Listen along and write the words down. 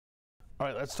All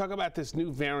right, let's talk about this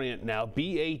new variant now,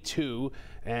 BA2,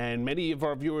 and many of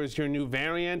our viewers hear new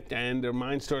variant and their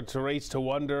mind starts to race to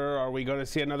wonder, are we going to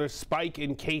see another spike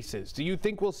in cases? Do you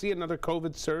think we'll see another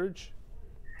COVID surge?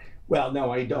 Well,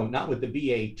 no, I don't. Not with the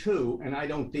BA2, and I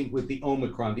don't think with the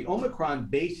Omicron. The Omicron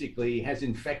basically has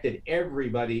infected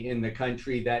everybody in the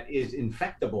country that is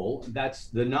infectable. That's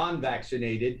the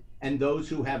non-vaccinated and those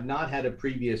who have not had a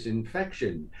previous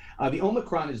infection. The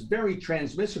Omicron is very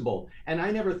transmissible, and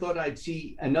I never thought I'd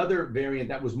see another variant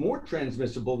that was more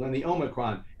transmissible than the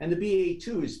Omicron. And the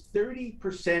BA2 is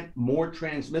 30% more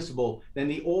transmissible than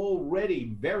the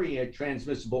already very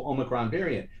transmissible Omicron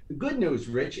variant. The good news,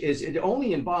 Rich, is it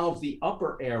only involves the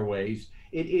upper airways.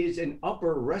 It is an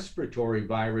upper respiratory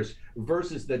virus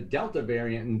versus the Delta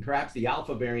variant and perhaps the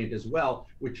Alpha variant as well,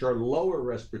 which are lower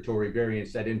respiratory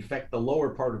variants that infect the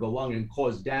lower part of the lung and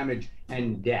cause damage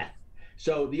and death.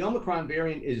 So the Omicron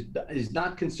variant is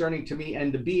not concerning to me,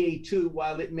 and the BA2,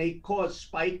 while it may cause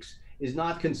spikes, is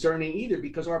not concerning either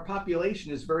because our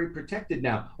population is very protected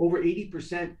now. Over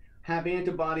 80% have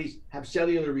antibodies, have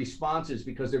cellular responses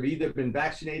because they've either been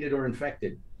vaccinated or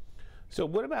infected. So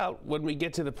what about when we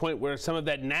get to the point where some of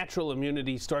that natural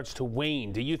immunity starts to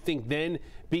wane? Do you think then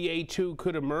BA2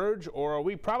 could emerge, or are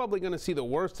we probably going to see the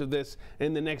worst of this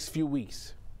in the next few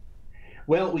weeks?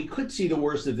 Well, we could see the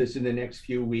worst of this in the next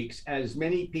few weeks, as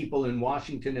many people in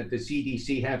Washington at the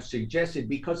CDC have suggested,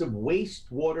 because of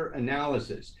wastewater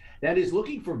analysis. That is,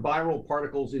 looking for viral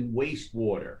particles in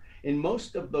wastewater. In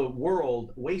most of the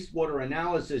world, wastewater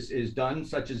analysis is done,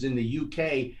 such as in the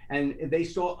UK, and they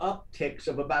saw upticks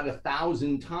of about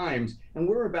 1,000 times, and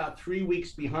we're about 3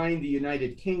 weeks behind the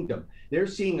United Kingdom. They're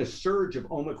seeing a surge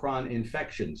of Omicron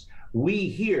infections. We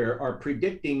here are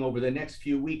predicting over the next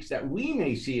few weeks that we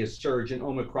may see a surge in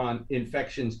Omicron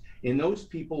infections in those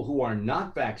people who are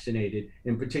not vaccinated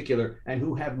in particular and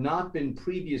who have not been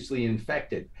previously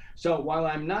infected. So while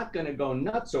I'm not going to go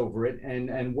nuts over it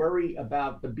and worry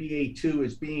about the BA2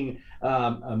 as being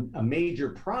a major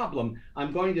problem,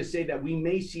 I'm going to say that we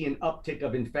may see an uptick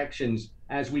of infections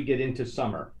as we get into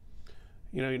summer.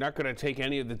 You know, you're not going to take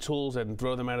any of the tools and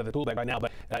throw them out of the tool bag right now,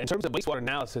 but in terms of wastewater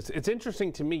analysis, it's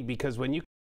interesting to me because when you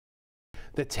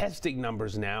the testing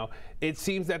numbers now, it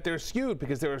seems that they're skewed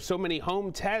because there are so many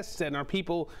home tests, and are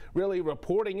people really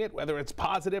reporting it, whether it's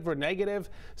positive or negative?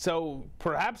 So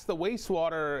perhaps the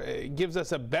wastewater gives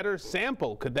us a better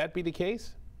sample. Could that be the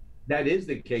case? That is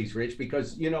the case, Rich,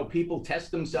 because, you know, people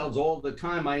test themselves all the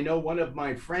time. I know one of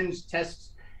my friends tests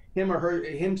him or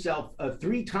himself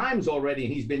 3 times already,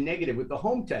 and he's been negative with the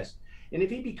home test. And if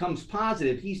he becomes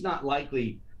positive, he's not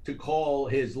likely to call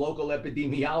his local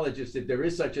epidemiologist if there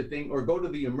is such a thing, or go to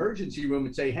the emergency room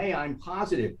and say, hey, I'm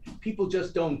positive. People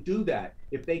just don't do that.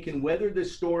 If they can weather the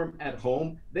storm at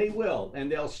home, they will,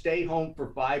 and they'll stay home for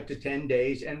 5 to 10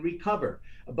 days and recover.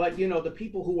 But, you know, the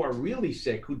people who are really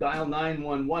sick, who dial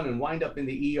 911 and wind up in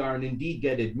the ER and indeed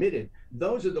get admitted,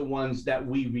 those are the ones that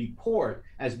we report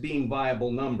as being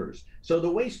viable numbers. So the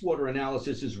wastewater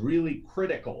analysis is really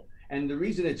critical. And the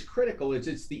reason it's critical is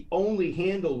it's the only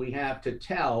handle we have to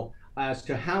tell as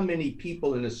to how many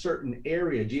people in a certain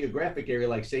area, geographic area,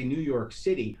 like say New York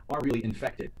City, are really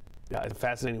infected. Yeah, it's a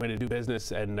fascinating way to do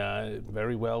business, and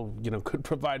very well, you know, could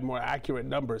provide more accurate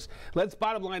numbers. Let's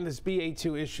bottom line this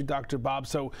BA2 issue, Dr. Bob.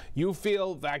 So you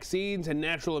feel vaccines and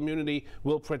natural immunity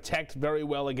will protect very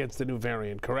well against the new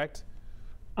variant, correct?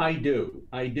 I do.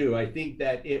 I think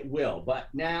that it will. But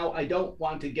now I don't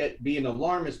want to be an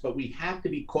alarmist, but we have to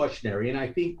be cautionary. And I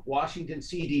think Washington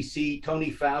CDC,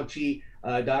 Tony Fauci,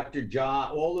 Dr.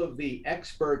 Jha, all of the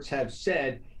experts have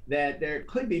said that there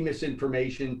could be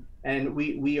misinformation, and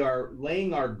we are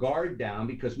laying our guard down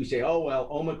because we say, oh, well,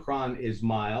 Omicron is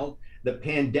mild. The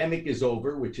pandemic is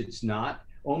over, which it's not.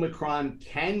 Omicron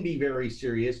can be very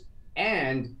serious.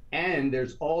 And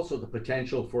there's also the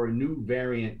potential for a new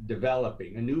variant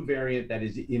developing, a new variant that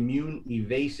is immune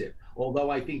evasive, although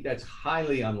I think that's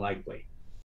highly unlikely.